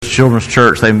Children's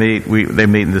Church. They meet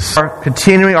in this.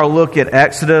 Continuing our look at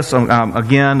Exodus.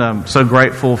 Again, I'm so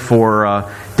grateful for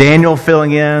Daniel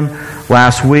filling in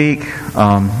last week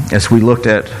as we looked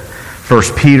at 1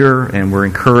 Peter, and we're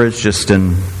encouraged just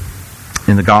in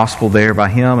the gospel there by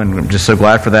him, and I'm just so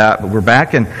glad for that. But we're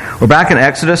back in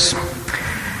Exodus,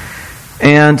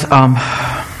 and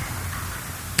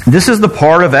this is the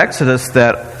part of Exodus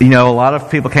that a lot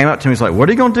of people came up to me. It's like, what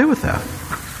are you going to do with that?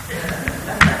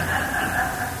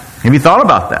 Have you thought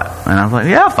about that? And I was like,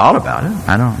 yeah, I've thought about it.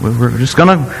 I'm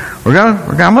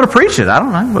going to preach it. I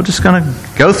don't know. We're just going to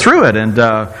go through it, and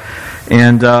we're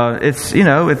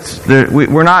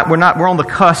on the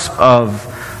cusp of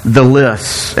the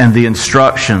lists and the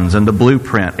instructions and the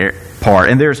blueprint part.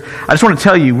 And I just want to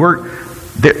tell you,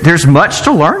 there's much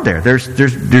to learn there.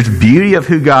 There's beauty of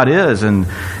who God is, and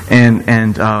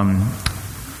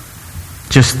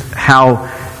just how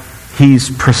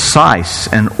He's precise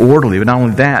and orderly. But not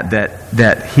only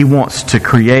that He wants to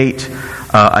create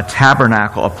a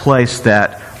tabernacle, a place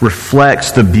that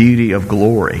reflects the beauty of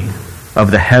glory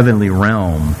of the heavenly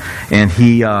realm. And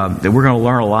we're going to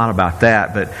learn a lot about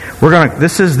that. But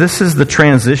this is the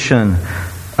transition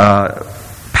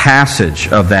passage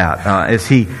of that as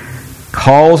He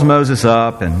calls Moses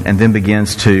up and then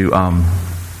begins to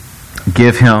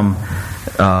give him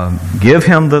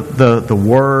the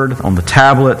word on the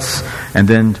tablets, and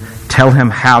then tell him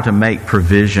how to make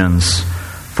provisions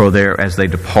for as they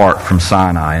depart from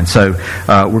Sinai. And so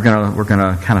we're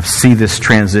gonna kind of see this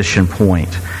transition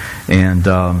point. And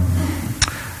so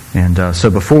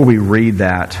before we read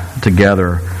that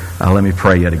together, let me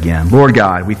pray yet again. Lord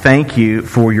God, we thank You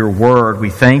for Your word. We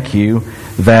thank You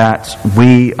that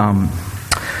we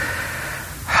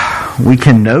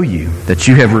can know You, that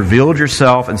You have revealed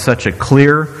Yourself in such a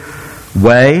clear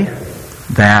way,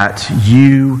 that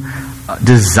You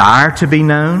desire to be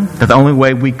known, that the only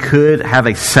way we could have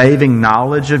a saving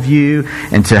knowledge of You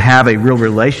and to have a real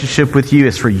relationship with You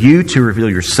is for You to reveal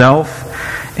Yourself.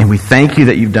 And we thank You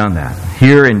that You've done that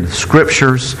here in the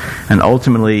Scriptures and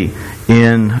ultimately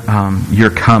in Your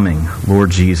coming, Lord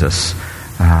Jesus.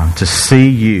 To see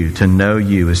You, to know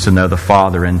You, is to know the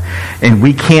Father. And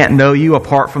we can't know You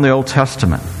apart from the Old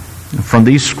Testament, from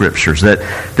these Scriptures, that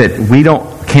we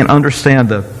can't understand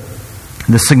the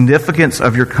significance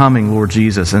of Your coming, Lord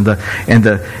Jesus, and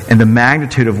the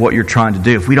magnitude of what You're trying to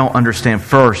do if we don't understand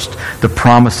first the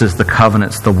promises, the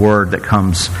covenants, the word that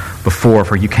comes before,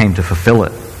 for You came to fulfill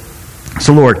it.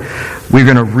 So Lord, we're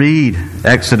going to read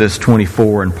Exodus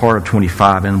 24 and part of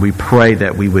 25, and we pray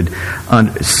that we would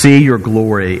see Your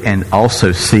glory and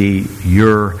also see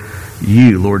You,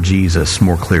 Lord Jesus,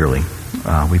 more clearly.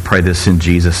 We pray this in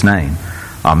Jesus' name.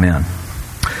 Amen.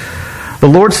 The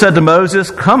Lord said to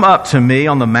Moses, "Come up to Me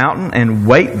on the mountain and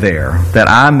wait there, that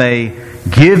I may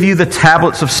give you the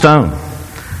tablets of stone,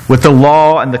 with the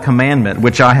law and the commandment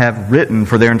which I have written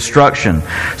for their instruction."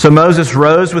 So Moses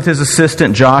rose with his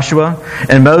assistant Joshua,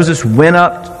 and Moses went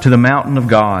up to the mountain of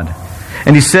God.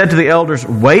 And he said to the elders,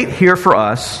 "Wait here for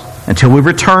us until we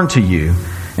return to you.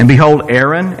 And behold,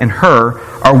 Aaron and Hur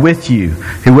are with you.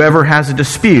 Whoever has a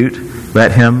dispute,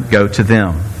 let him go to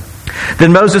them."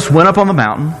 Then Moses went up on the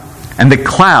mountain, and the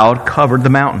cloud covered the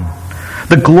mountain.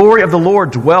 The glory of the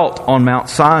Lord dwelt on Mount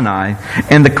Sinai,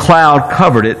 and the cloud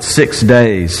covered it 6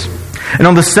 days. And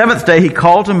on the 7th day He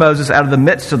called to Moses out of the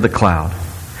midst of the cloud.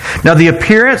 Now the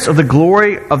appearance of the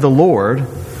glory of the Lord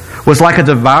was like a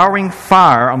devouring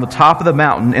fire on the top of the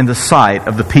mountain in the sight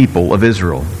of the people of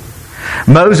Israel.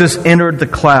 Moses entered the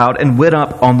cloud and went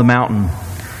up on the mountain.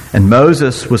 And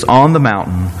Moses was on the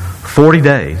mountain 40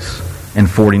 days and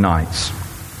 40 nights.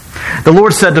 The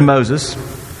Lord said to Moses,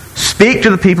 "Speak to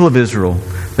the people of Israel,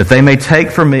 that they may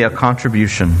take from Me a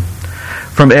contribution.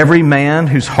 From every man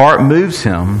whose heart moves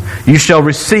him, you shall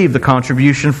receive the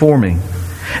contribution for Me.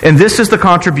 And this is the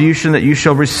contribution that you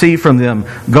shall receive from them: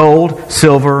 gold,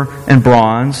 silver, and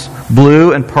bronze,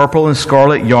 blue and purple and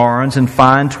scarlet yarns, and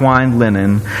fine twined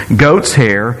linen, goat's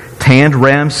hair, tanned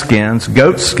ram skins,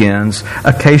 goat skins,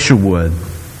 acacia wood,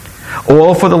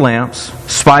 oil for the lamps,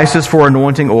 spices for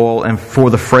anointing oil and for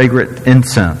the fragrant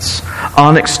incense,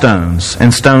 onyx stones,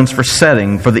 and stones for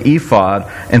setting, for the ephod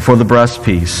and for the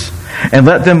breastpiece. And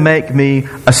let them make Me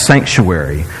a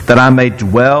sanctuary, that I may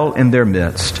dwell in their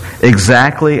midst,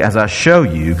 exactly as I show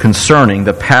you concerning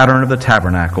the pattern of the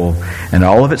tabernacle and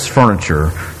all of its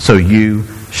furniture, so you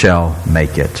shall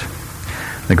make it."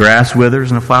 The grass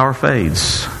withers and the flower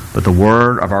fades, but the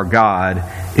word of our God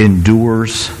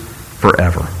endures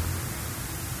forever.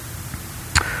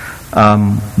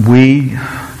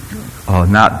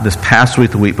 Not this past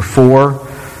week, the week before,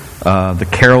 the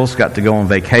Carrolls got to go on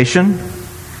vacation.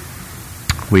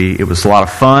 It was a lot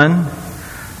of fun.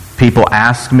 People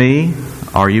asked me,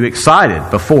 are you excited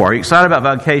before? Are you excited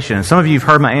about vacation? And some of you have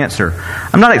heard my answer.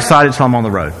 I'm not excited until I'm on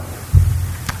the road.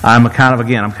 I'm kind of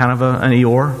an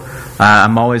Eeyore.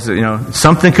 I'm always,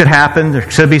 something could happen. There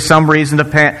should be some reason to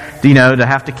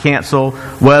have to cancel,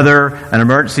 weather, an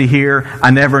emergency here.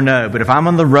 I never know. But if I'm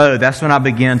on the road, that's when I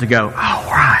begin to go, all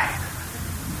right,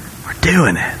 we're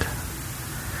doing it.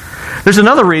 There's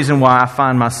another reason why I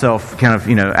find myself kind of,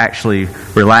 actually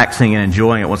relaxing and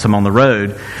enjoying it once I'm on the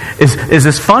road. Is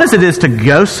as fun as it is to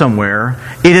go somewhere,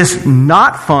 it is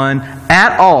not fun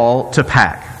at all to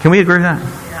pack. Can we agree with that?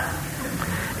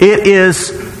 Yeah. It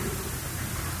is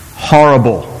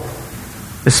horrible.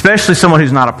 Especially someone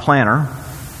who's not a planner.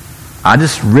 I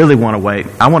just really want to wait.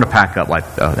 I want to pack up like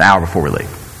an hour before we leave.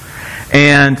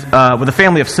 And with a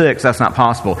family of 6, that's not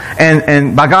possible.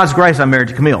 And by God's grace, I'm married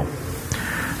to Camille,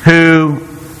 who,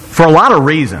 for a lot of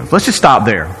reasons, let's just stop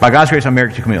there. By God's grace, I'm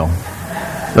married to Camille.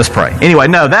 Let's pray. Anyway,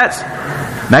 no,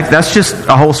 that's just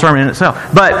a whole sermon in itself.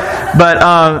 But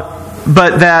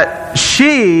that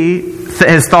she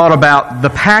has thought about the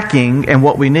packing and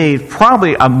what we need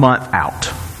probably a month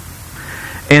out.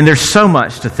 And there's so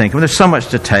much to think of. There's so much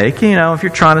to take. If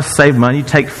you're trying to save money, you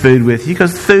take food with you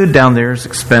because food down there is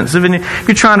expensive. And if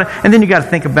you're trying to, and then you got to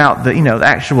think about the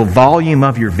actual volume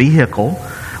of your vehicle.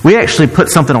 We actually put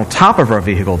something on top of our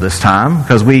vehicle this time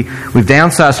because we've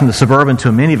downsized from the Suburban to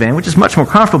a minivan, which is much more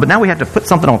comfortable. But now we have to put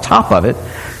something on top of it,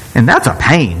 and that's a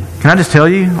pain. Can I just tell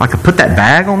you? I could put that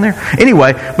bag on there.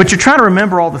 Anyway, but you're trying to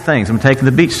remember all the things. I'm taking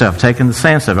the beach stuff, taking the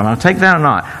sand stuff. Am I going to take that or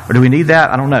not? Or do we need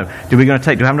that? I don't know. Do we have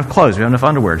enough clothes? Do we have enough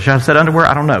underwear? Should I have said underwear?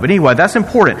 I don't know. But anyway, that's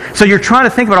important. So you're trying to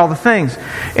think about all the things,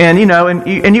 and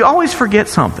you always forget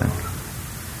something.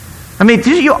 I mean,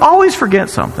 you always forget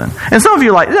something. And some of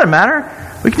you are like, it doesn't matter.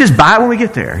 We can just buy it when we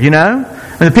get there, And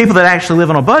the people that actually live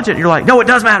on a budget, you're like, no, it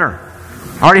does matter.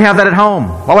 I already have that at home.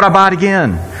 Why would I buy it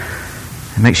again?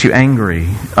 It makes you angry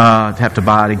to have to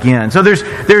buy it again. So there's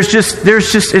just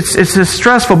it's just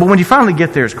stressful. But when you finally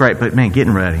get there, it's great. But man,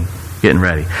 getting ready.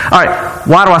 All right,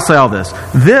 why do I say all this?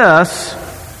 This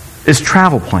is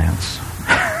travel plans.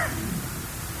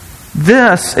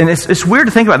 And it's weird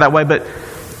to think about it that way, but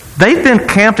they've been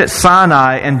camped at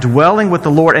Sinai and dwelling with the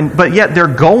Lord, but yet they're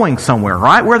going somewhere,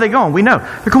 right? Where are they going? We know.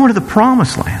 They're going to the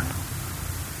Promised Land.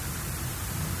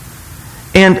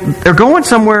 And they're going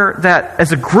somewhere that,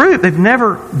 as a group, they've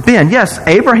never been. Yes,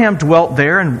 Abraham dwelt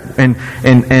there, and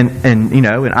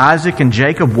Isaac and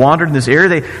Jacob wandered in this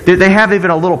area. They have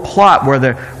even a little plot where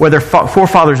their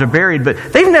forefathers are buried, but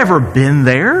they've never been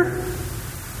there.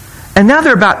 And now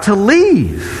they're about to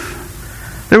leave.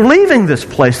 They're leaving this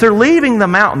place. They're leaving the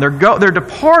mountain. They're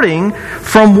departing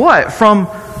from what? From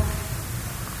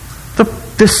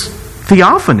this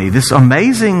theophany, this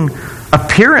amazing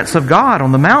appearance of God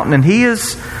on the mountain. And He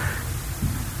is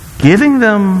giving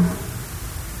them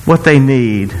what they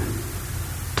need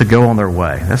to go on their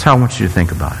way. That's how I want you to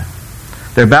think about it.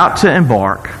 They're about to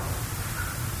embark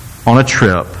on a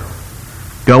trip,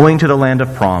 going to the land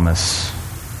of promise.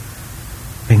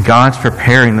 And God's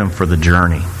preparing them for the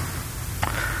journey.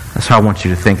 That's how I want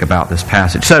you to think about this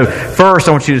passage. So, first,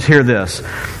 I want you to hear this.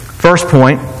 First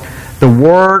point, the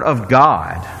Word of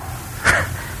God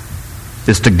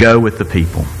is to go with the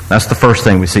people. That's the first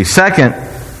thing we see. Second,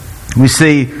 we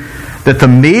see that the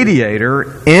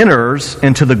mediator enters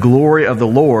into the glory of the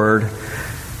Lord.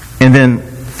 And then,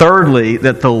 thirdly,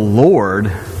 that the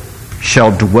Lord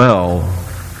shall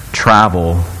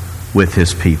travel with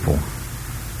His people.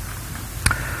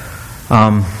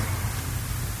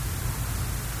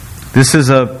 This is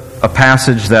a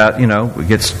passage that,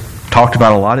 gets talked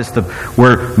about a lot. It's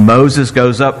where Moses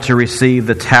goes up to receive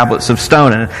the tablets of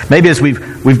stone. And maybe as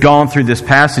we've gone through this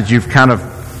passage, you've kind of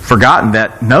forgotten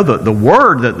that, no, the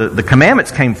word, the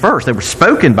commandments came first. They were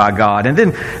spoken by God. And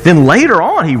then later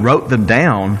on, He wrote them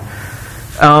down.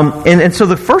 And so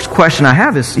the first question I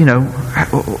have is,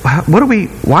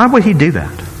 why would He do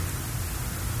that?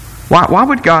 Why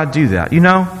would God do that?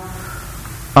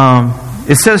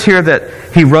 It says here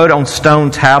that He wrote on stone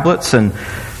tablets, and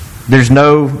there's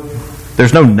no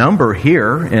number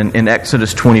here in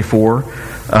Exodus 24.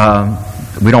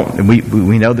 We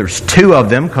know there's 2 of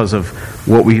them because of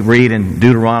what we read in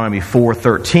Deuteronomy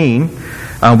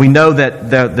 4:13. We know that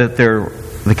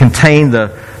they contain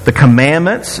the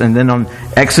commandments, and then on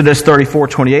Exodus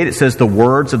 34:28 it says the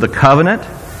words of the covenant.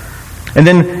 And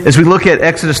then as we look at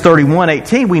Exodus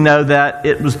 31:18, we know that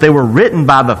they were written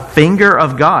by the finger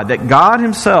of God, that God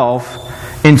Himself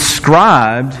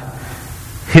inscribed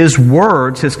His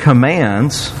words, His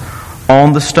commands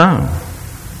on the stone.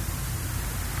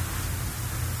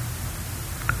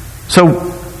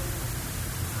 So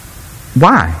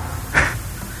Why?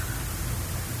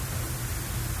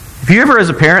 Have you ever, as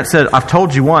a parent, said, I've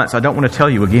told you once, I don't want to tell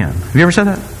you again? Have you ever said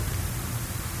that?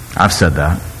 I've said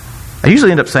that. I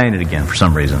usually end up saying it again for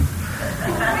some reason.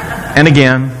 And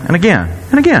again, and again,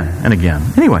 and again, and again.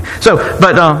 Anyway, so,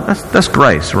 but that's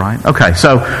grace, right? Okay,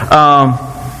 so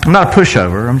I'm not a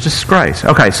pushover. I'm just grace.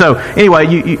 Okay, so anyway,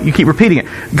 you keep repeating it.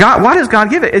 God, why does God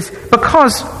give it? It's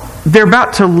because they're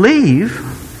about to leave,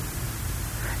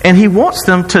 and He wants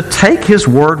them to take His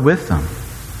word with them.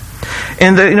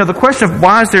 And the question of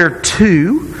why is there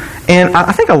two? And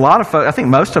I think a lot of folks, I think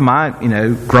most of my,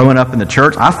 growing up in the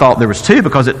church, I thought there was two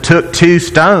because it took two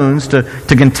stones to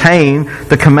contain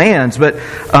the commands. But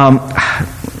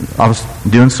I was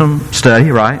doing some study,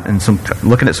 right, and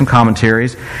looking at some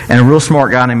commentaries, and a real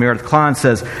smart guy named Meredith Klein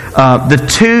says the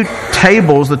two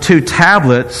tables, the two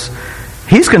tablets,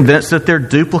 he's convinced that they're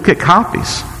duplicate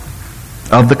copies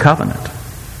of the covenant.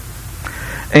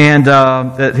 And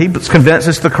that he was convinced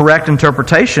it's the correct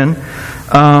interpretation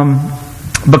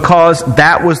because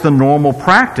that was the normal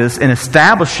practice in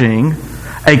establishing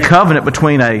a covenant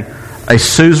between a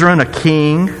suzerain, a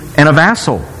king, and a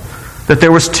vassal. That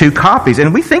there was two copies.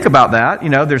 And we think about that.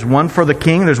 There's one for the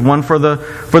king, there's one for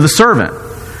the servant.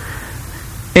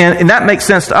 And that makes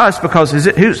sense to us because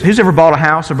who's ever bought a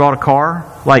house or bought a car?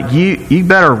 Like you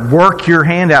better work your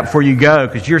hand out before you go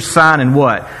because you're signing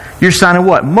what? You're signing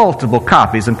what? Multiple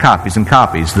copies and copies and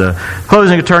copies. The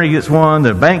closing attorney gets one,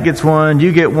 the bank gets one,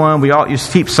 you get one. We all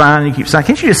just keep signing and keep signing.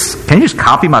 Can you just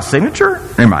copy my signature?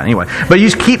 Never mind. Anyway, but you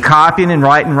just keep copying and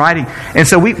writing. And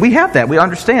so we have that. We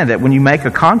understand that when you make a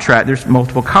contract, there's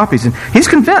multiple copies. And he's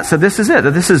convinced that this is it.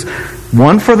 That this is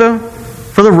one for the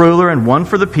ruler and one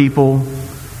for the people.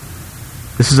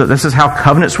 This is how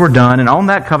covenants were done, and on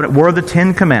that covenant were the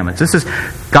 10 Commandments. This is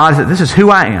God said, this is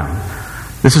who I am.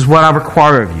 This is what I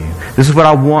require of you. This is what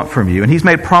I want from you. And He's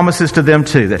made promises to them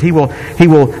too, that He will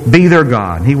be their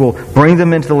God. He will bring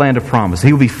them into the land of promise.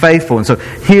 He will be faithful. And so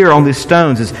here on these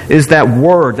stones is that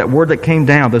word that came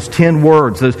down, those 10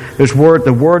 words,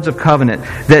 the words of covenant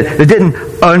that didn't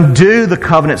undo the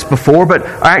covenants before, but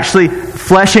are actually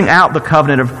fleshing out the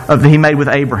covenant that He made with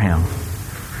Abraham.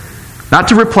 Not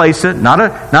to replace it, not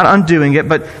undoing it,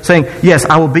 but saying, yes,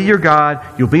 I will be your God,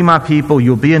 you'll be my people,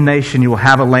 you'll be a nation, you will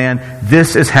have a land.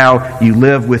 This is how you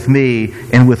live with me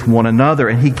and with one another.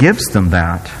 And He gives them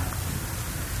that.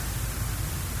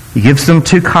 He gives them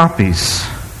 2 copies.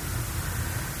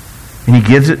 And He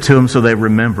gives it to them so they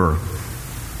remember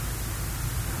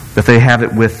that they have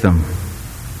it with them.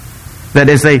 That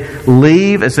as they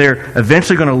leave, as they're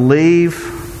eventually going to leave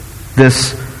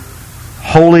this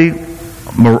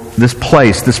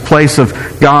place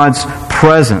of God's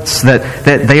presence, that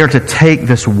they are to take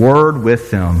this word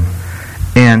with them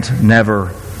and never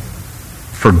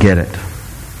forget it.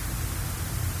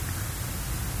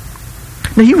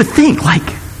 Now you would think,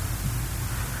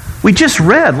 we just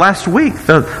read last week,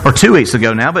 or 2 weeks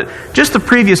ago now, but just the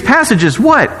previous passages,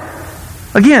 what?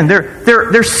 Again,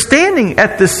 they're standing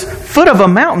at this foot of a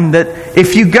mountain that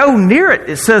if you go near it,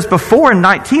 it says before in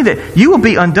 19 that you will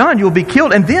be undone, you will be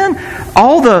killed. And then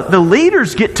all the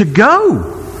leaders get to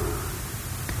go.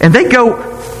 And they go,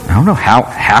 I don't know how,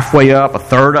 halfway up, a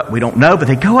third up, we don't know, but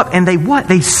they go up and they what?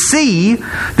 They see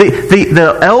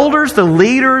the elders, the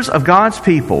leaders of God's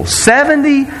people,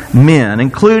 70 men,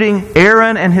 including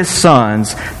Aaron and his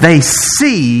sons, they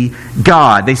see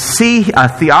God. They see a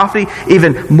theophany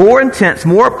even more intense,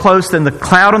 more up close than the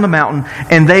cloud on the mountain,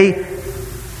 and they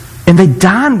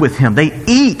dine with Him. They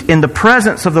eat in the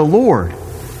presence of the Lord.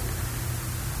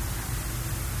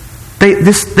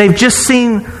 They've just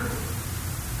seen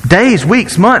days,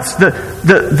 weeks, months, the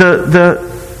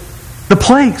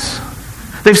plagues.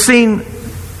 They've seen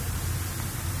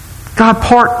God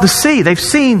part the sea. They've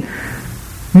seen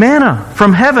manna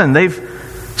from heaven. They've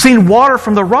seen water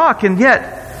from the rock, and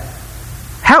yet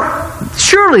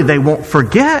surely they won't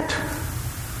forget.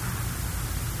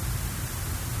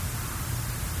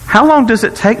 How long does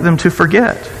it take them to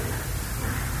forget?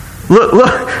 Look,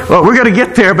 well, we're going to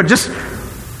get there, but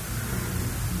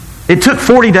it took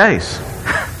 40 days.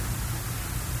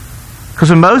 Because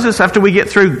when Moses, after we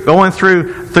get going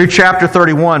through chapter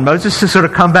 31, Moses has sort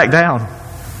of come back down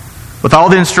with all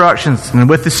the instructions and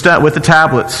with the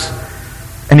tablets.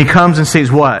 And he comes and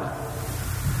sees what?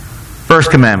 First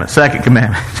commandment, second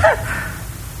commandment.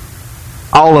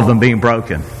 All of them being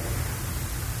broken.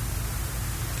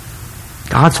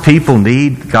 God's people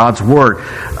need God's Word.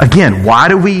 Again, why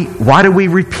do we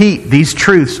repeat these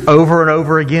truths over and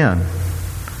over again?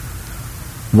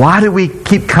 Why do we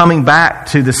keep coming back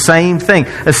to the same thing?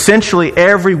 Essentially,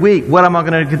 every week, what am I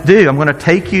going to do? I'm going to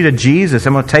take you to Jesus.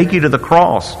 I'm going to take you to the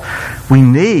cross. We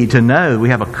need to know we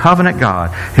have a covenant God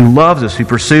who loves us, who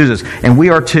pursues us. And we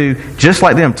are to, just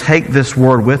like them, take this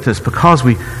word with us because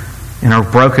we, in our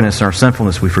brokenness and our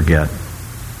sinfulness, we forget.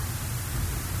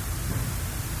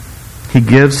 He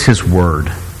gives His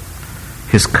word,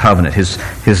 His covenant,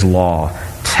 His law.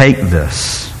 Take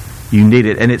this. You need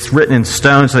it. And it's written in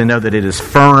stone so they know that it is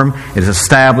firm, it is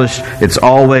established, it's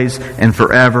always and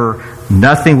forever.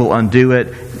 Nothing will undo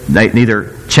it.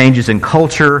 Neither changes in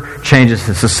culture, changes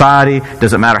in society,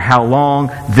 doesn't matter how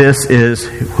long. This is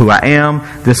who I am.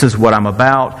 This is what I'm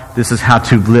about. This is how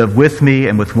to live with me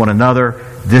and with one another.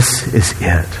 This is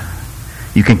it.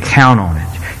 You can count on it.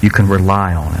 You can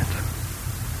rely on it.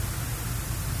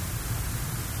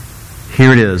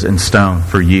 Here it is in stone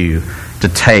for you to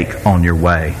take on your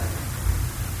way.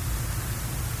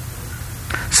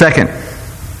 Second,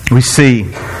 we see,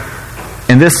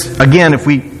 and this, again,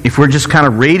 if we're just kind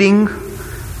of reading,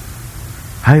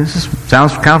 hey,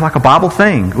 sounds kind of like a Bible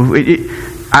thing.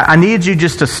 I need you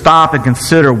just to stop and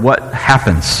consider what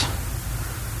happens.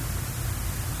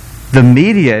 The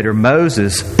mediator,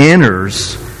 Moses,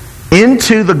 enters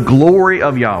into the glory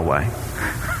of Yahweh.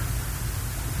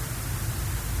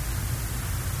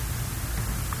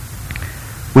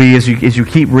 As you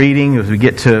keep reading, as we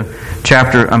get to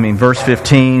verse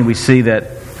 15, we see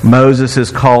that Moses is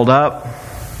called up.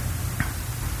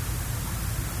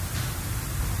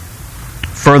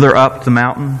 Further up the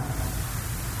mountain.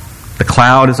 The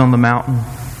cloud is on the mountain.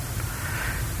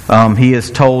 He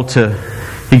is told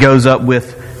he goes up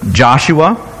with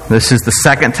Joshua. This is the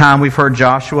second time we've heard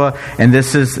Joshua, and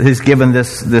he's given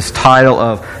this title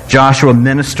of Joshua,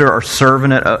 minister or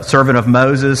servant of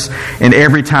Moses. And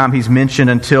every time he's mentioned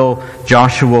until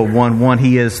Joshua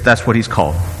 1:1, that's what he's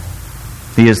called.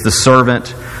 He is the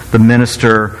servant, the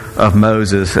minister of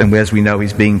Moses, and as we know,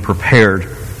 he's being prepared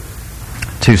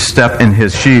to step in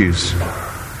his shoes.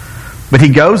 But he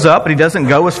goes up, but he doesn't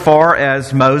go as far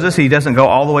as Moses. He doesn't go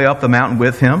all the way up the mountain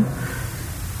with him.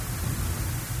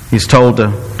 He's told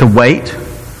to wait.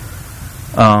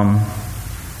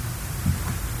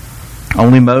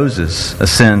 Only Moses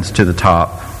ascends to the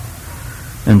top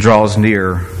and draws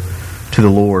near to the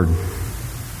Lord.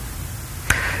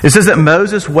 It says that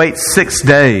Moses waits 6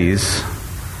 days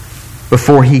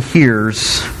before he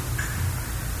hears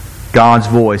God's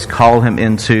voice call him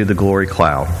into the glory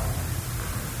cloud.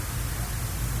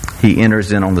 He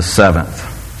enters in on the 7th.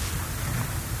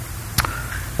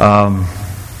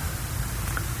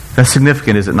 That's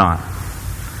significant, is it not?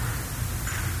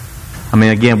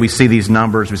 Again, we see these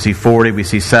numbers. We see 40, we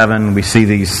see 7. We see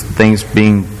these things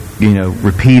being,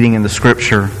 repeating in the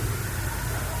Scripture.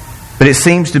 But it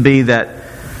seems to be that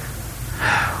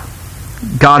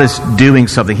God is doing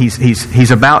something.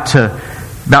 He's about to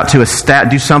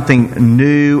do something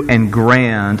new and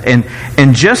grand.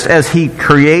 And just as He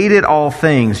created all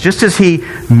things, just as He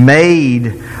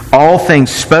made all things,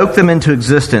 spoke them into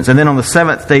existence, and then on the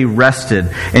 7th day rested.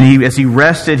 And as He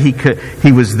rested,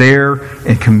 He was there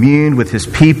and communed with His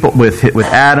people, with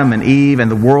Adam and Eve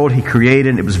and the world He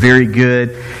created. And it was very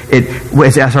good.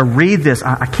 As I read this,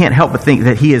 I can't help but think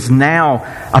that He is now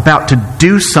about to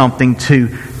do something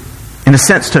in a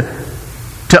sense, to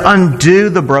undo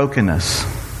the brokenness.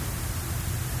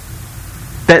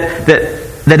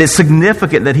 That it's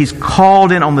significant that He's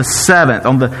called in on the 7th,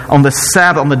 on the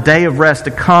Sabbath, on the day of rest,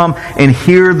 to come and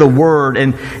hear the Word.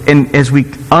 And as we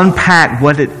unpack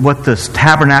what the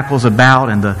tabernacle is about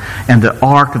and the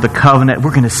Ark of the Covenant, we're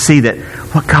going to see that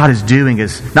what God is doing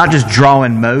is not just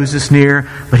drawing Moses near,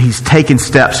 but He's taking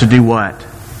steps to do what?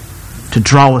 To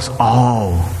draw us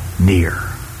all near.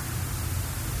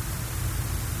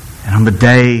 And on the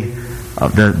day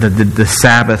of the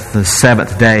Sabbath, the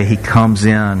 7th day, He comes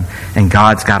in, and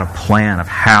God's got a plan of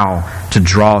how to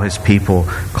draw His people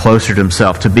closer to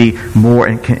Himself, to be more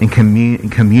in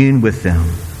commune with them.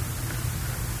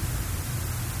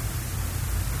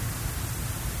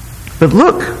 But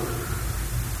look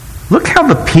how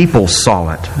the people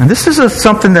saw it. And this is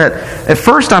something that at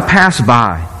first I passed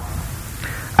by.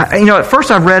 At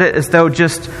first I read it as though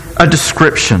just a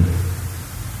description.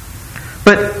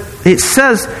 But it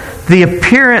says the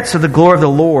appearance of the glory of the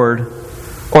Lord,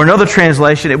 or another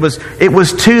translation, it was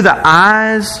to the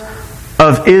eyes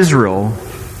of Israel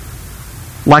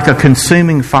like a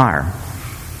consuming fire.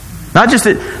 Not just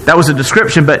that was a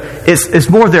description, but it's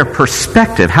more their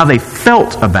perspective, how they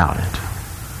felt about it.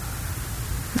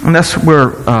 And that's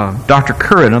where Dr.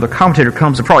 Curran, another commentator,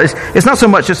 comes to problem. It's not so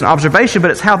much just an observation,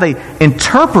 but it's how they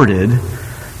interpreted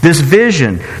this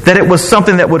vision, that it was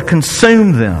something that would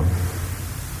consume them.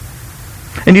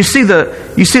 And you see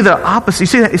the opposite.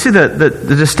 You see the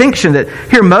distinction that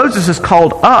here Moses is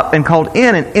called up and called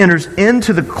in and enters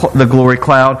into the glory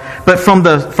cloud. But from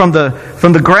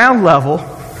the ground level,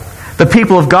 the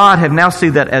people of God have now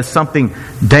seen that as something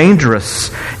dangerous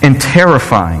and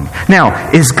terrifying.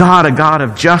 Now, is God a God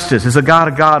of justice? Is God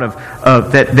a God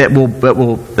of that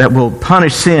will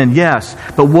punish sin? Yes.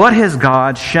 But what has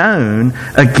God shown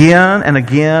again and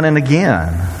again and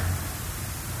again?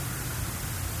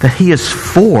 That He is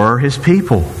for His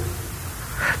people.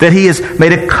 That He has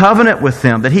made a covenant with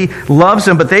them. That He loves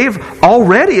them. But they've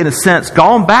already, in a sense,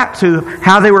 gone back to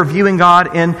how they were viewing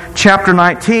God in chapter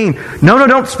 19. No,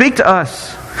 don't speak to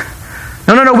us.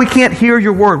 No, we can't hear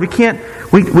your word. We can't.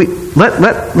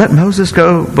 Let Moses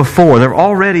go before. They're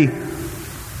already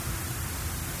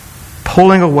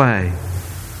pulling away.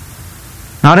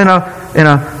 Not in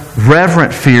a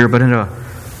reverent fear, but in a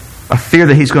fear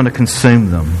that He's going to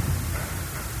consume them.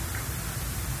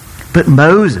 But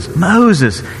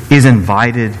Moses is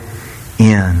invited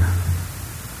in.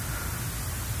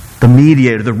 The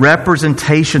mediator, the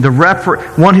representation,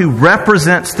 one who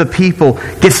represents the people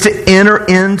gets to enter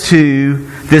into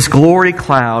this glory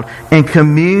cloud and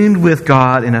commune with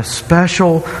God in a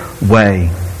special way.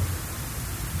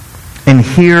 And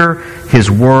hear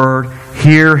His word,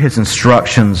 hear His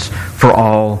instructions for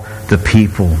all the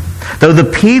people. Though the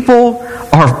people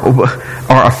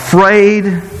are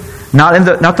afraid,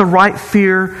 not the right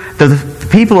fear. The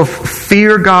people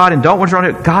fear God and don't want to run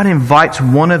it. God invites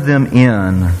one of them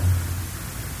in.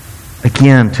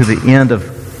 Again, to the end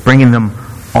of bringing them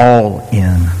all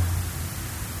in.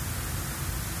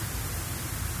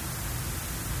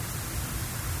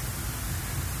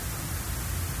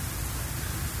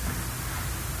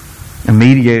 A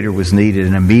mediator was needed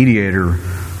and a mediator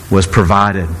was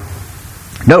provided.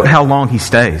 Note how long he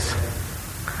stays.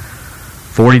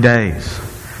 40 days.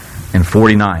 And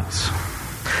 40 nights.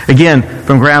 Again,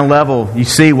 from ground level, you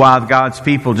see why God's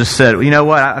people just said, you know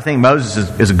what, I think Moses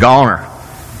is a goner.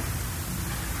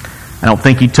 I don't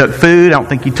think he took food. I don't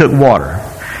think he took water.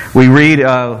 We read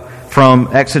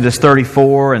from Exodus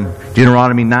 34 and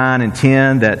Deuteronomy 9 and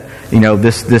 10 that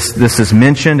this is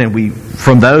mentioned, and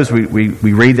from those we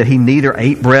read that he neither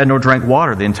ate bread nor drank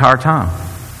water the entire time.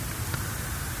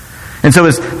 And so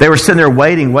as they were sitting there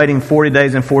waiting 40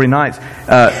 days and 40 nights,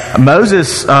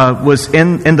 Moses was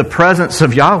in the presence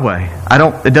of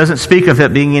Yahweh. It doesn't speak of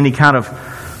it being any kind of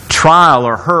trial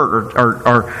or hurt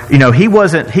or he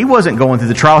wasn't going through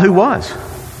the trial. Who was? It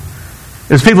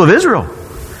was the people of Israel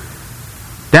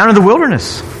down in the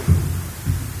wilderness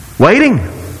waiting.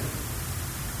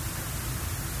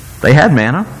 They had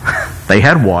manna, they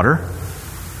had water,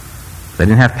 they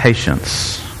didn't have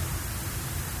patience.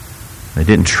 They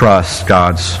didn't trust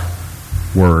God's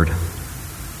word.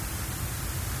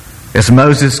 As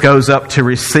Moses goes up to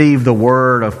receive the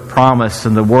word of promise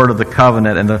and the word of the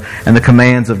covenant and the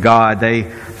commands of God, they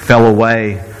fell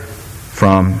away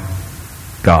from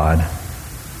God.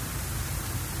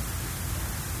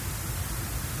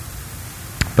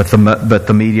 But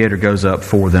the mediator goes up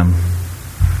for them.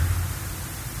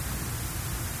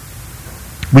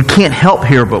 We can't help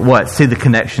here but what? See the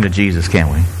connection to Jesus, can't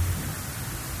we?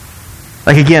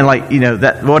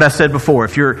 That what I said before.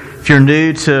 If you're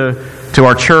new to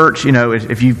our church,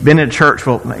 if you've been in a church,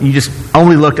 well, you just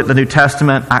only looked at the New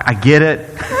Testament. I get it,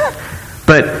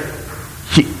 but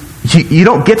you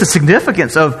don't get the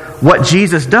significance of what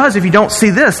Jesus does if you don't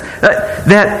see this.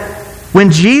 That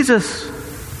when Jesus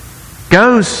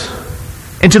goes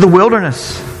into the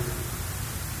wilderness,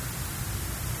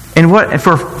 and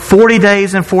for 40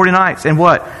 days and 40 nights, and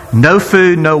what? No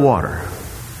food, no water.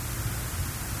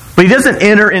 But he doesn't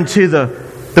enter into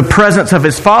the presence of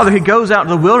his Father. He goes out in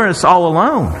the wilderness all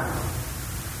alone.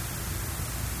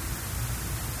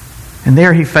 And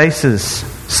there he faces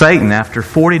Satan after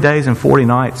 40 days and 40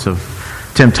 nights of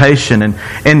temptation. And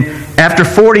after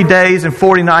 40 days and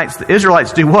 40 nights, the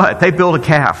Israelites do what? They build a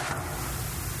calf.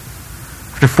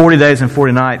 After 40 days and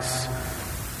 40 nights,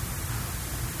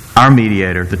 our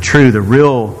mediator, the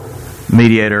real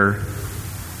mediator,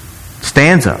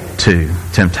 stands up to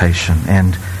temptation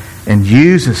and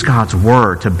uses God's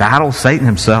word to battle Satan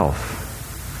himself.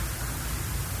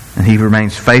 And he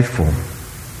remains faithful.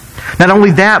 Not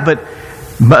only that,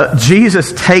 but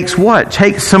Jesus takes what?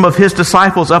 Takes some of his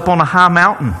disciples up on a high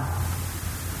mountain.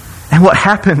 And what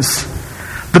happens?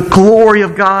 The glory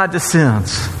of God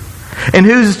descends. And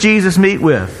who does Jesus meet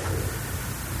with?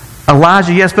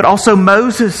 Elijah, yes, but also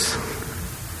Moses.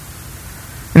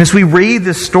 And as we read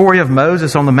this story of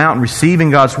Moses on the mountain receiving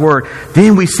God's word,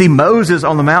 then we see Moses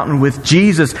on the mountain with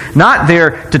Jesus, not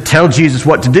there to tell Jesus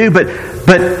what to do, but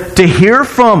to hear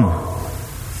from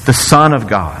the Son of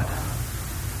God.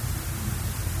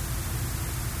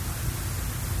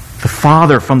 The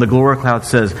Father from the glory cloud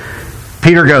says,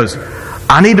 Peter goes,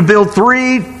 I need to build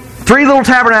three little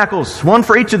tabernacles, one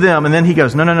for each of them. And then he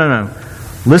goes, no.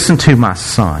 Listen to my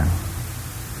Son.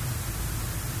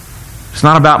 It's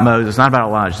not about Moses, it's not about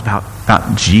Elijah, it's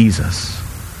about Jesus.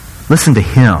 Listen to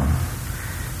Him.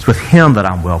 It's with Him that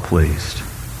I'm well pleased.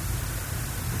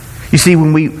 You see,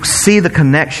 when we see the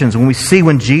connections, when we see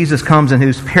when Jesus comes and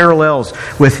whose parallels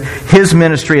with His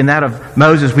ministry and that of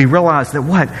Moses, we realize that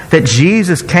what? That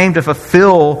Jesus came to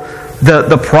fulfill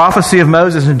the prophecy of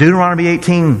Moses in Deuteronomy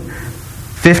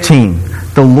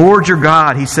 18:15. The Lord your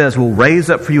God, He says, will raise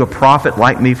up for you a prophet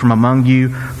like me from among you,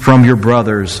 from your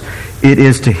brothers. It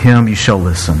is to Him you shall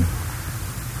listen.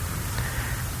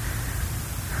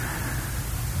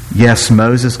 Yes,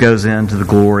 Moses goes into the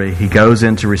glory. He goes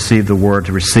in to receive the word,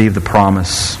 to receive the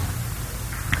promise,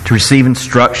 to receive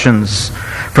instructions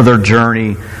for their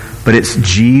journey. But it's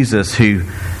Jesus who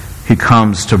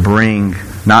comes to bring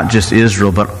not just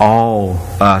Israel, but all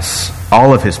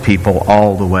of His people,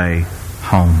 all the way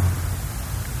home.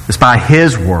 It's by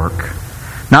His work,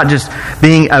 not just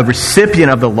being a recipient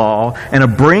of the law and a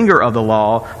bringer of the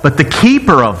law, but the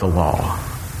keeper of the law.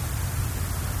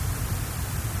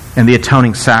 And the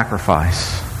atoning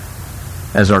sacrifice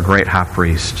as our great high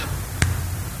priest.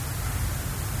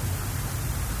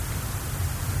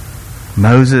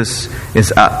 Moses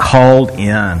is called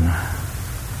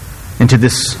into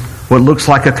this, what looks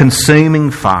like a consuming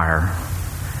fire,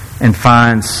 and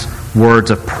finds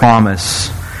words of promise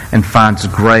and finds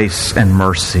grace and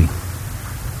mercy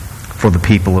for the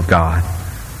people of God.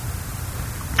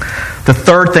 The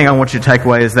third thing I want you to take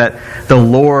away is that the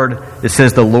Lord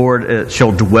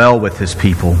shall dwell with His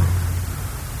people.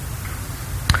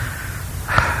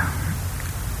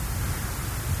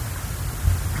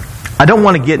 I don't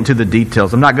want to get into the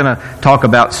details. I'm not going to talk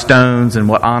about stones and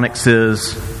what onyx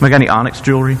is. Have I got any onyx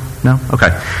jewelry? No? Okay.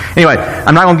 Anyway,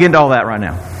 I'm not going to get into all that right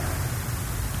now.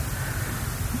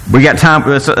 We got time.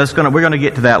 We're going to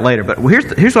get to that later. But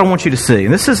here's what I want you to see.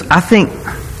 And this is, I think,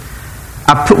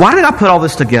 why did I put all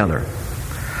this together?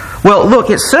 Well, look,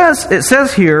 it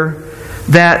says here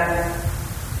that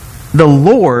the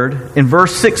Lord, in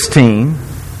verse 16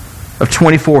 of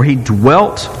 24, He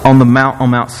dwelt on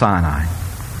Mount Sinai.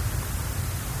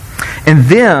 And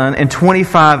then in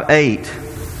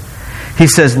 25:8, He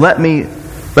says, let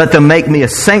them make me a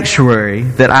sanctuary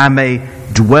that I may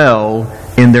dwell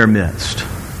in their midst.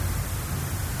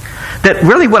 That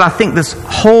really what I think this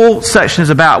whole section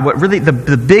is about, what really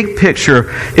the big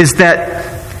picture is that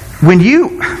when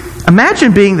you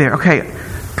imagine being there, okay,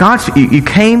 God, you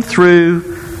came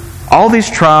through all these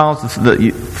trials,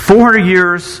 400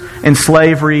 years in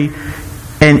slavery,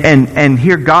 and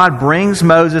here God brings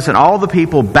Moses and all the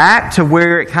people back to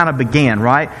where it kind of began,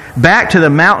 right? Back to the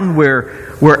mountain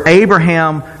where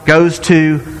Abraham goes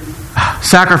to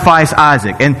sacrifice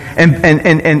Isaac,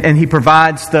 and he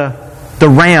provides the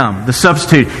ram, the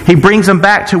substitute. He brings them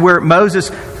back to where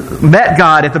Moses met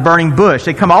God at the burning bush.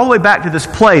 They come all the way back to this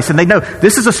place, and they know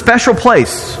this is a special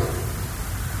place.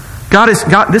 God,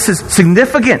 this is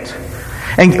significant.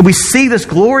 And we see this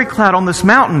glory cloud on this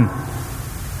mountain.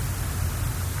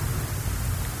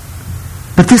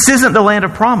 But this isn't the land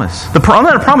of promise. The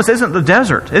land of promise isn't the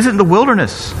desert, isn't the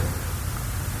wilderness.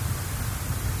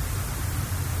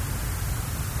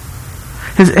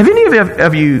 Have any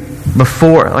of you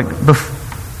before,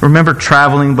 remember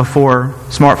traveling before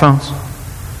smartphones?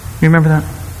 You remember that?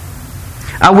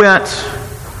 I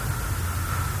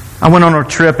went on a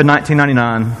trip in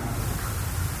 1999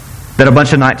 that a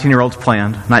bunch of 19-year-olds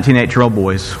planned, 19, 8-year-old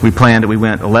boys. We planned it. We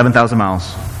went 11,000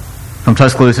 miles from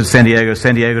Tuscaloosa to San Diego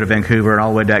to Vancouver, and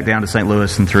all the way back down to St.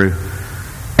 Louis and through.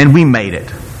 And we made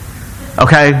it.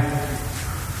 Okay?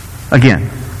 Again,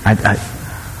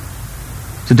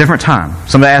 it's a different time.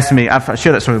 Somebody asked me, I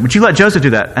share that story, would you let Joseph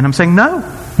do that? And I'm saying, no,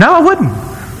 I wouldn't.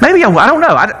 Maybe I don't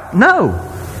know. No.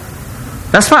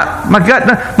 That's my gut.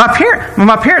 No.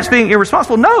 My parents being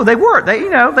irresponsible. No, they weren't.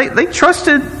 They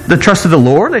trusted the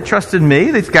Lord. They trusted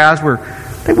me. These guys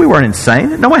we weren't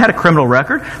insane. No one had a criminal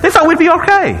record. They thought we'd be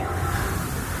okay.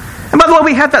 And by the way,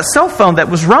 we had that cell phone that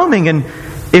was roaming, and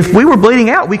if we were bleeding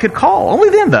out, we could call. Only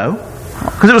then, though,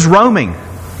 because it was roaming.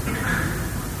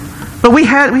 But we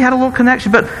had a little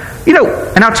connection. But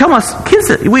and I'll tell my kids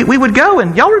that we would go,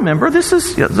 and y'all remember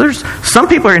there's some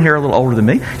people in here a little older than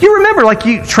me. You remember,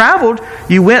 you traveled,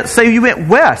 you went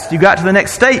west, you got to the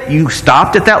next state, you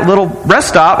stopped at that little rest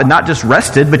stop and not just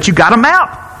rested, but you got a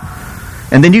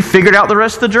map, and then you figured out the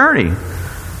rest of the journey,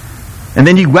 and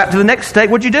then you went to the next state.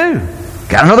 What'd you do?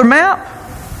 Got another map.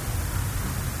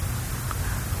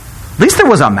 least there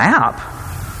was a map.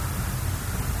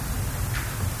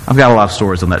 I've got a lot of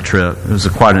stories on that trip. It was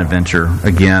quite an adventure.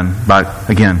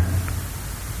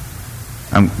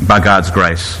 By God's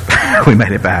grace, we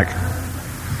made it back.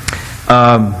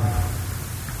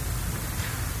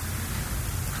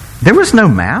 There was no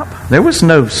map. There was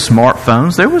no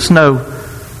smartphones. There was no...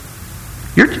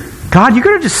 God, you're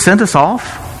going to just send us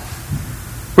off?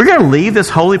 We're going to leave this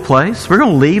holy place? We're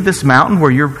going to leave this mountain where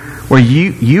you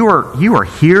are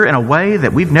here in a way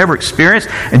that we've never experienced,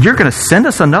 and you're going to send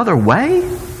us another way?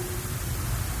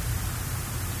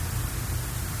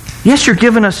 Yes, you're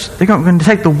giving us... They're going to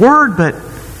take the word, but...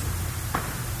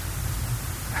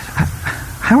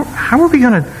 How are we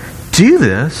going to do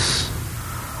this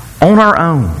on our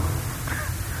own?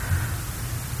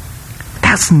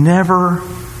 That's never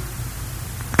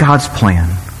God's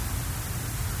plan.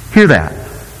 Hear that.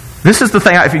 This is the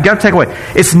thing, if you've got to take away.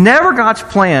 It's never God's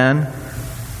plan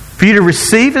for you to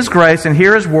receive His grace and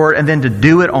hear His word and then to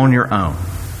do it on your own.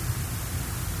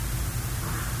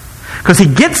 Because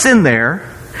He gets in there,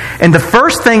 and the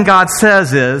first thing God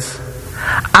says is,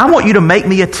 I want you to make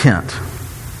me a tent.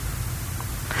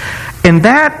 And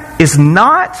that is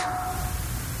not...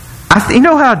 you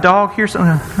know how a dog hears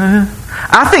something?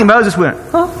 I think Moses went,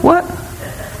 oh, what?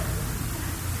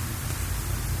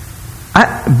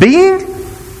 Being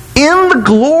in the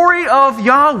glory of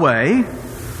Yahweh,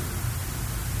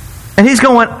 and He's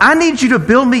going, I need you to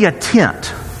build me a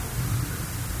tent.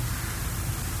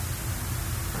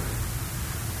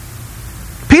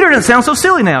 Peter doesn't sound so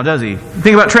silly now, does he?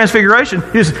 Think about transfiguration.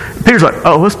 Peter's like,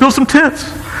 oh, let's build some tents.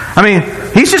 I mean,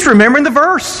 he's just remembering the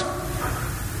verse.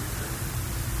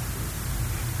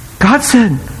 God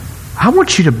said, I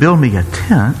want you to build me a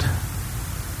tent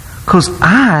because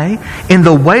in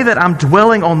the way that I'm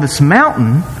dwelling on this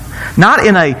mountain, not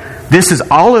in this is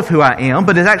all of who I am,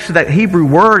 but it's actually that Hebrew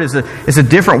word is a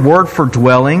different word for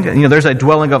dwelling. You know, there's a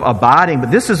dwelling of abiding,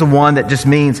 but this is the one that just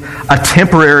means a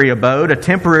temporary abode, a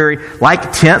temporary,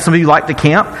 like tent. Some of you like to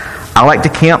camp. I like to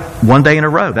camp one day in a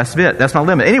row. That's it. That's my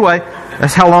limit. Anyway,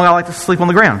 that's how long I like to sleep on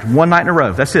the ground. One night in a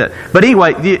row. That's it. But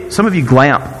anyway, some of you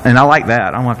glamp, and I like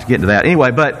that. I don't have to get into that.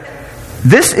 Anyway, but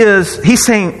He's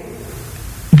saying,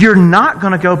 you're not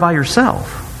going to go by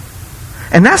yourself.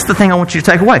 And that's the thing I want you to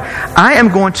take away. I am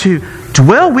going to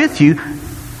dwell with you,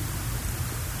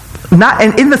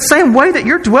 and in the same way that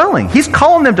you're dwelling. He's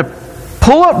calling them to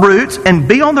pull up roots and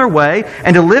be on their way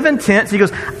and to live in tents. He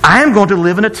goes, I am going to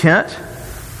live in a tent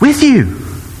with you.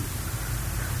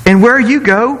 And where you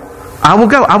go, I will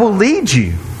go. I will lead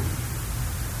you.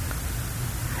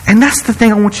 And that's the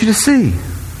thing I want you to see.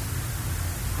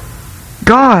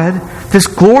 God, this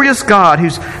glorious God,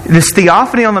 who's this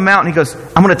theophany on the mountain, He goes,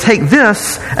 I'm going to take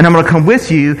this and I'm going to come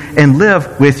with you and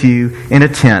live with you in a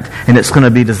tent. And it's going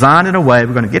to be designed in a way,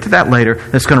 we're going to get to that later,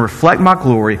 that's going to reflect my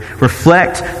glory,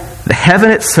 reflect the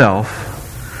heaven itself,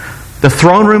 the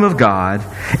throne room of God.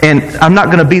 And I'm not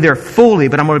going to be there fully,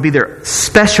 but I'm going to be there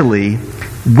specially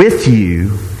with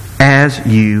you as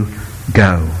you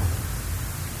go.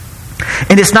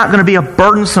 And it's not going to be a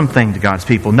burdensome thing to God's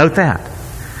people. Note that.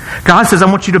 God says, I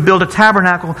want you to build a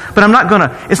tabernacle, but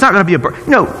it's not going to be a burden.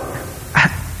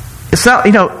 It's not,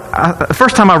 the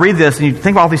first time I read this and you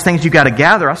think of all these things you got to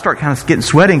gather, I start kind of getting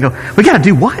sweaty and go, we got to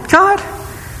do what, God?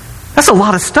 That's a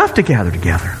lot of stuff to gather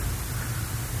together.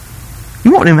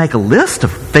 You want me to make a list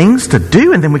of things to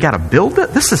do and then we got to build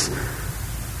it? But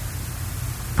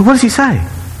what does He say?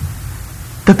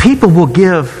 The people will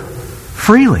give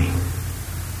freely.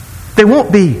 They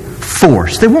won't be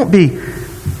forced. They won't be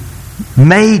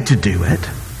made to do it.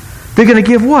 They're going to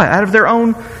give what? Out of their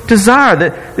own desire.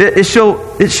 That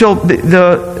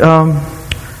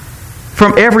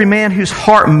from every man whose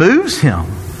heart moves him,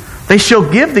 they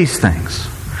shall give these things.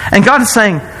 And God is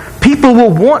saying, people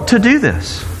will want to do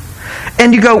this.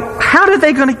 And you go, how are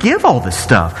they going to give all this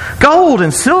stuff? Gold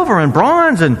and silver and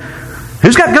bronze and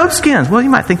who's got goat skins? Well, you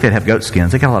might think they'd have goat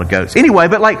skins. They got a lot of goats. Anyway,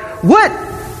 but what?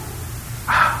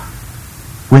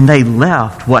 When they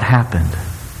left, what happened?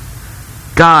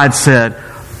 God said,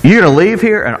 you're going to leave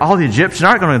here and all the Egyptians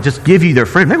aren't going to just give you their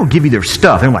freedom. They're going to give you their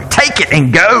stuff. They're like, take it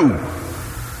and go.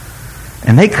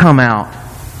 And they come out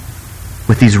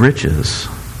with these riches.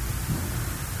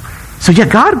 So yeah,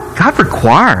 God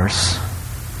requires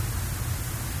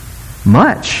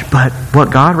much, but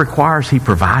what God requires, He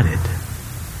provided.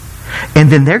 And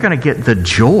then they're going to get the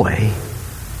joy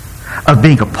of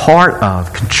being a part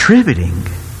of contributing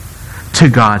to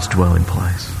God's dwelling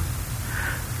place.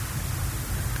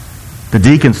 The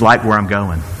deacons like where I'm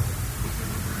going.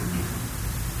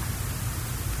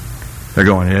 They're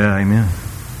going, yeah, amen.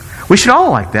 We should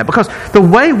all like that, because the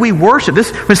way we worship, when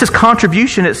it says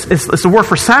contribution, it's the word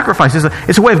for sacrifice.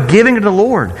 It's a way of giving to the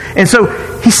Lord. And so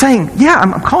he's saying, yeah,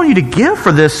 I'm calling you to give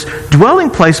for this dwelling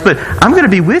place, but I'm going to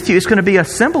be with you. It's going to be a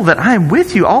symbol that I am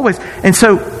with you always. And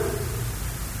so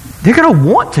they're going to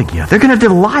want to give. They're going to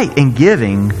delight in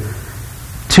giving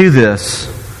to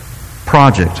this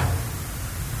project.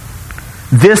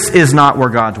 This is not where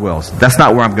God dwells. That's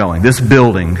not where I'm going. This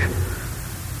building.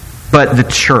 But the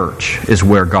church is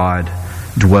where God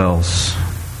dwells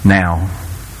now.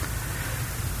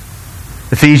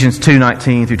 Ephesians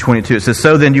 2:19 through 22, it says,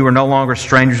 "So then you are no longer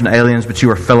strangers and aliens, but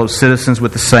you are fellow citizens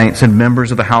with the saints and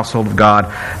members of the household of God,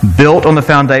 built on the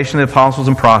foundation of the apostles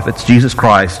and prophets, Jesus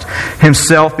Christ,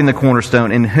 Himself being the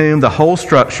cornerstone, in whom the whole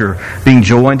structure, being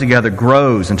joined together,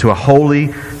 grows into a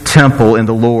holy temple in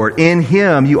the Lord. In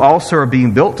Him you also are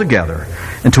being built together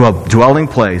into a dwelling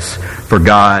place for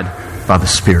God by the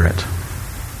Spirit."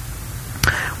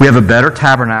 We have a better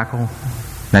tabernacle,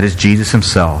 that is Jesus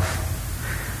Himself.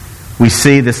 We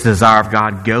see this desire of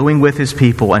God going with His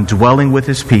people and dwelling with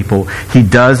His people. He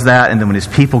does that, and then when His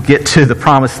people get to the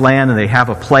promised land and they have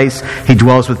a place, He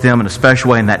dwells with them in a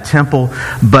special way in that temple.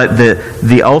 But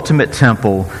the ultimate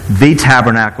temple, the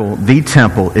tabernacle, the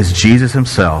temple, is Jesus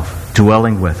Himself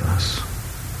dwelling with us.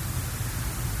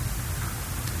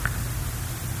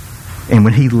 And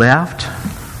when He left,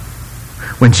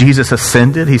 when Jesus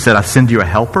ascended, He said, "I send you a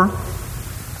helper,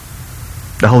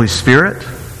 the Holy Spirit,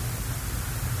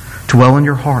 to dwell in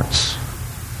your hearts,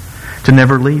 to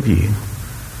never leave you,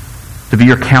 to be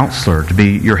your counselor, to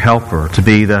be your helper, to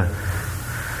be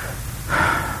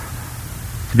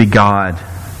God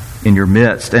in your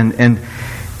midst." And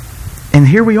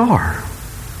here we are,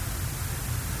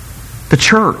 the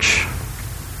church,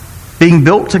 being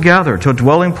built together to a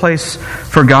dwelling place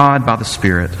for God by the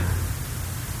Spirit.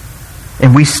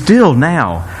 And we still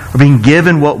now are being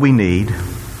given what we need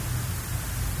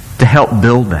to help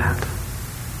build that,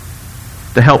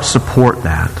 to help support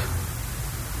that.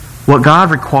 What God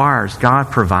requires,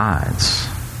 God provides.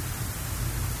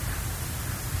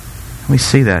 We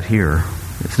see that here.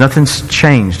 Nothing's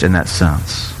changed in that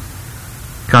sense.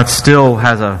 God still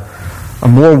has a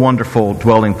more wonderful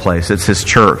dwelling place. It's His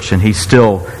church, and He's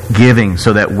still giving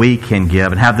so that we can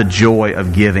give and have the joy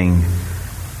of giving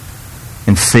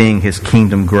and seeing His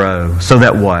kingdom grow. So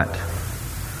that what?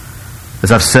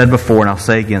 As I've said before, and I'll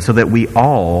say again, so that we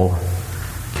all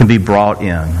can be brought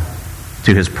in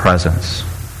to His presence.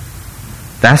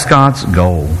 That's God's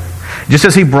goal. Just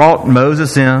as He brought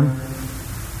Moses in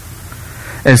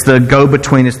as the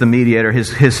go-between, as the mediator,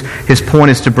 his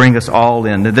point is to bring us all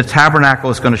in. The tabernacle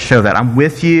is going to show that. I'm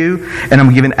with you, and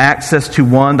I'm giving access to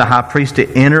one, the high priest, to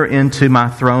enter into my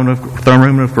throne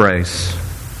room of grace.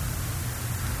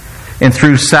 And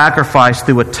through sacrifice,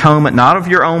 through atonement, not of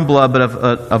your own blood, but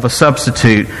of a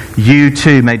substitute, you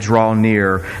too may draw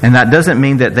near. And that doesn't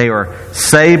mean that they are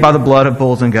saved by the blood of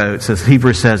bulls and goats, as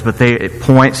Hebrews says, but it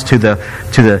points to the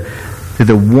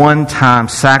one-time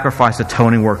sacrifice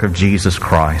atoning work of Jesus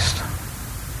Christ.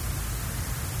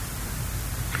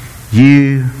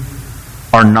 You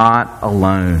are not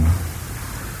alone,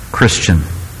 Christian.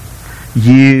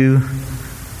 You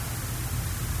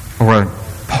are a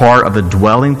part of the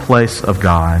dwelling place of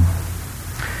God.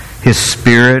 His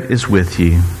Spirit is with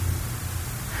you.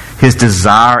 His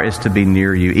desire is to be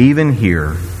near you, even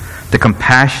here. The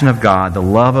compassion of God, the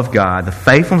love of God, the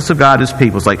faithfulness of God to His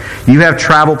people. It's like, you have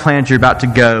travel plans, you're about to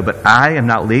go, but I am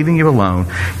not leaving you alone.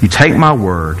 You take my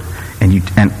word, and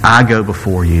I go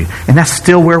before you. And that's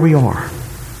still where we are.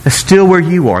 That's still where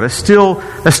you are. That's still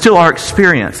our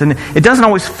experience. And it doesn't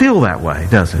always feel that way,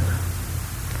 does it?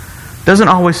 It doesn't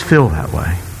always feel that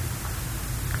way.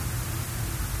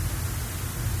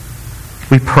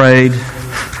 We prayed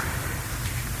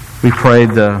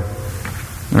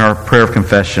in our prayer of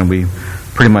confession, we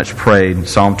pretty much prayed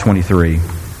Psalm 23.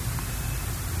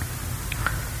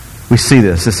 We see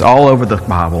this. It's all over the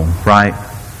Bible, right?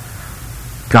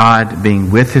 God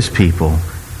being with His people,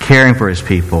 caring for His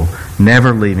people,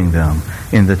 never leaving them.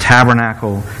 In the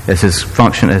tabernacle as His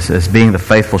function as being the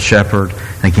faithful shepherd.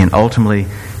 And again, ultimately,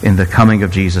 in the coming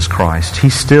of Jesus Christ. He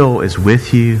still is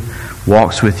with you,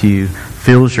 walks with you,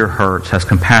 feels your hurts, has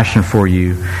compassion for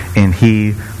you, and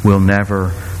He will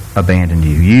never abandon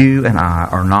you. You and I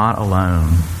are not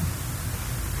alone.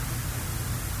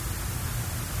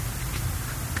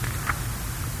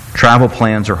 Travel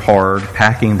plans are hard.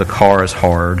 Packing the car is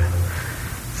hard.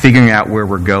 Figuring out where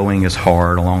we're going is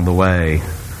hard along the way.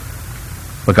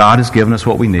 But God has given us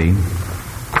what we need.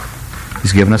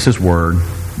 He's given us His Word.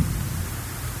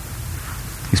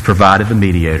 He's provided the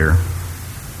mediator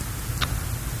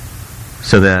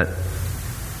so that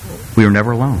we are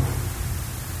never alone.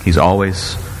 He's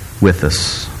always with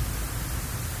us.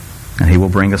 And He will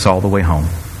bring us all the way home.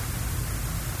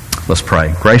 Let's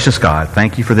pray. Gracious God,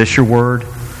 thank You for this, Your word.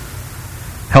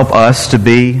 Help us to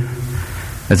be,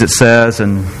 as it says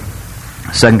in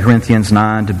 2 Corinthians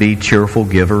 9, to be cheerful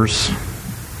givers,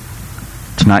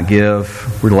 to not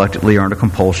give reluctantly or under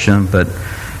compulsion, but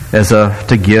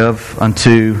to give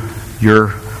unto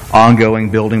Your ongoing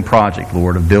building project,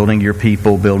 Lord, of building Your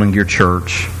people, building Your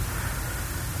church.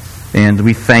 And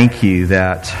we thank You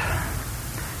that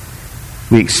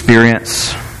we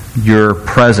experience Your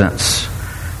presence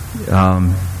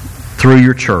through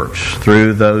Your church,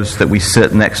 through those that we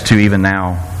sit next to even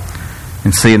now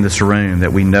and see in this room,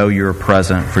 that we know You're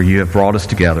present, for You have brought us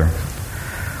together.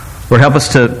 Lord, help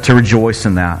us to rejoice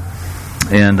in that,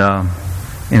 and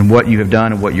in what You have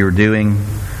done and what You're doing.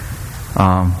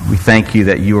 We thank You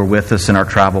that You are with us in our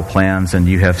travel plans, and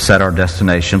You have set our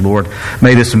destination. Lord,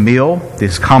 may this meal,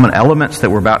 these common elements that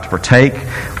we're about to partake,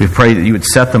 we pray that You would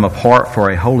set them apart for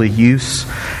a holy use,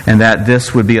 and that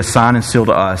this would be a sign and seal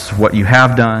to us of what You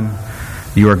have done.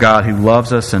 You are God who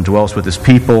loves us and dwells with His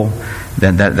people,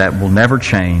 that will never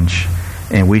change,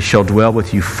 and we shall dwell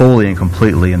with You fully and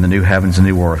completely in the new heavens and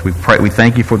new earth. We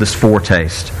thank You for this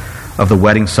foretaste of the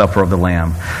wedding supper of the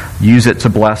Lamb. Use it to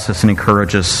bless us and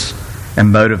encourage us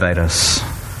and motivate us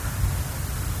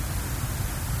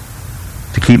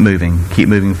to keep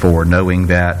moving forward, knowing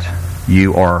that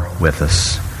You are with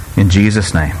us. In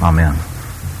Jesus' name, amen.